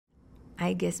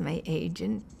I guess my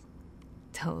agent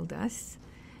told us.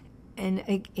 And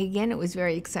again, it was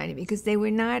very exciting because they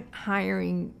were not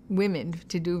hiring women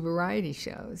to do variety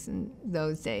shows in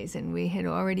those days. And we had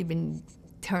already been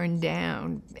turned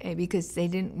down because they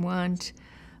didn't want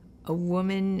a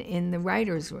woman in the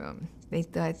writer's room. They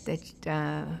thought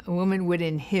that a woman would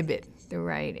inhibit the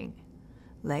writing.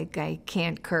 Like, I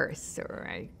can't curse, or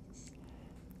I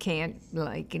can't,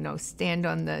 like, stand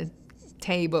on the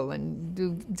table and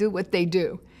do what they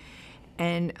do.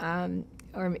 And,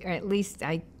 or at least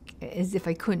as if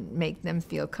I couldn't make them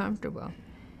feel comfortable.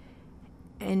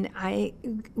 And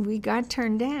we got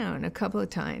turned down a couple of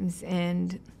times,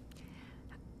 and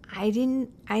I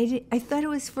thought it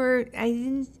was I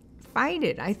didn't fight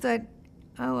it. I thought,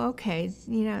 oh, okay,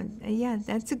 yeah,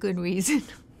 that's a good reason.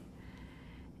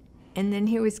 And then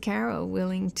here was Carol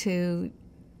willing to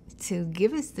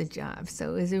give us the job.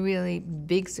 So it was a really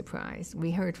big surprise.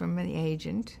 We heard from the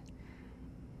agent,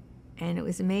 and it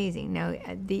was amazing. Now,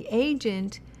 the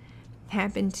agent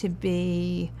happened to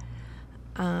be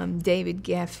David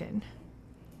Geffen.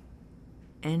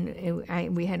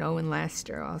 And we had Owen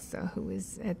Laster also, who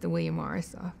was at the William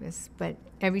Morris office. But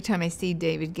every time I see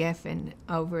David Geffen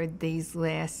over these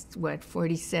last,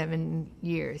 47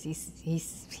 years,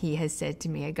 he has said to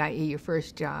me, I got you your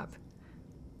first job.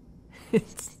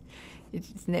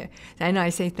 And I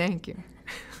say thank you.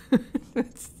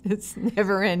 It's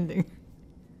never ending.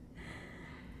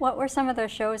 What were some of those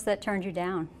shows that turned you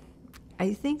down?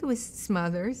 I think it was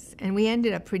Smothers, and we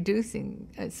ended up producing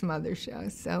a Smothers show.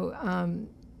 So,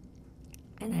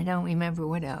 and I don't remember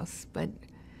what else, but,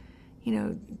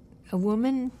 a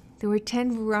woman, there were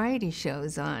 10 variety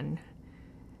shows on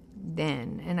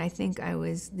then, and I think I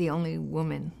was the only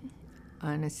woman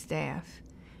on a staff.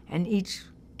 And each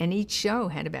show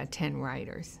had about 10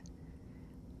 writers.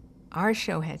 Our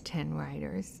show had 10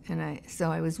 writers, and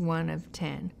so I was one of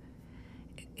 10.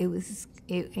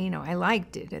 I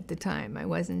liked it at the time. I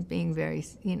wasn't being very,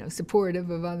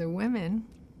 supportive of other women,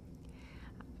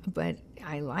 but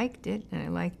I liked it, and I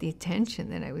liked the attention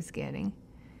that I was getting.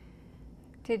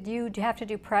 Did you have to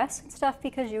do press and stuff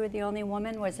because you were the only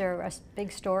woman? Was there a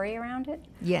big story around it?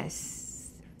 Yes,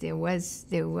 there was.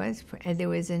 There was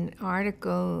an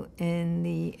article in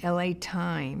the LA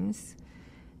Times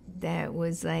that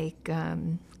was like,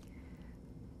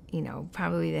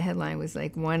 probably the headline was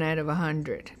like 1 out of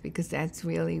 100, because that's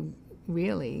really,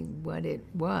 really what it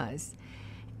was.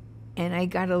 And I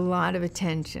got a lot of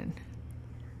attention.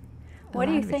 What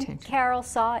do you think Carol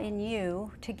saw in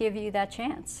you to give you that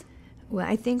chance? Well,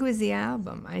 I think it was the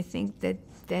album. I think that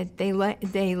they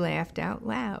laughed out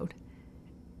loud.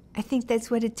 I think that's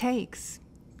what it takes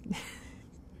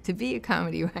to be a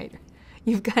comedy writer.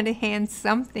 You've got to hand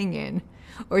something in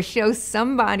or show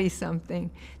somebody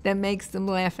something that makes them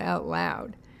laugh out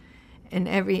loud. And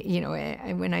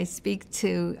when I speak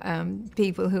to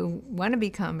people who want to be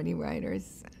comedy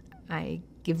writers, I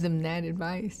give them that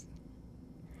advice.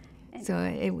 So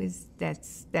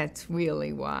that's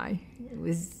really why. It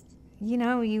was, you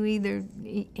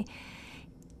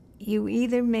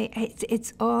either make,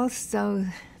 it's all so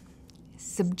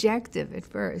subjective at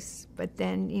first, but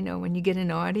then, when you get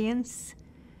an audience,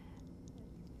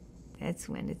 that's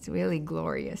when it's really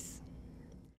glorious.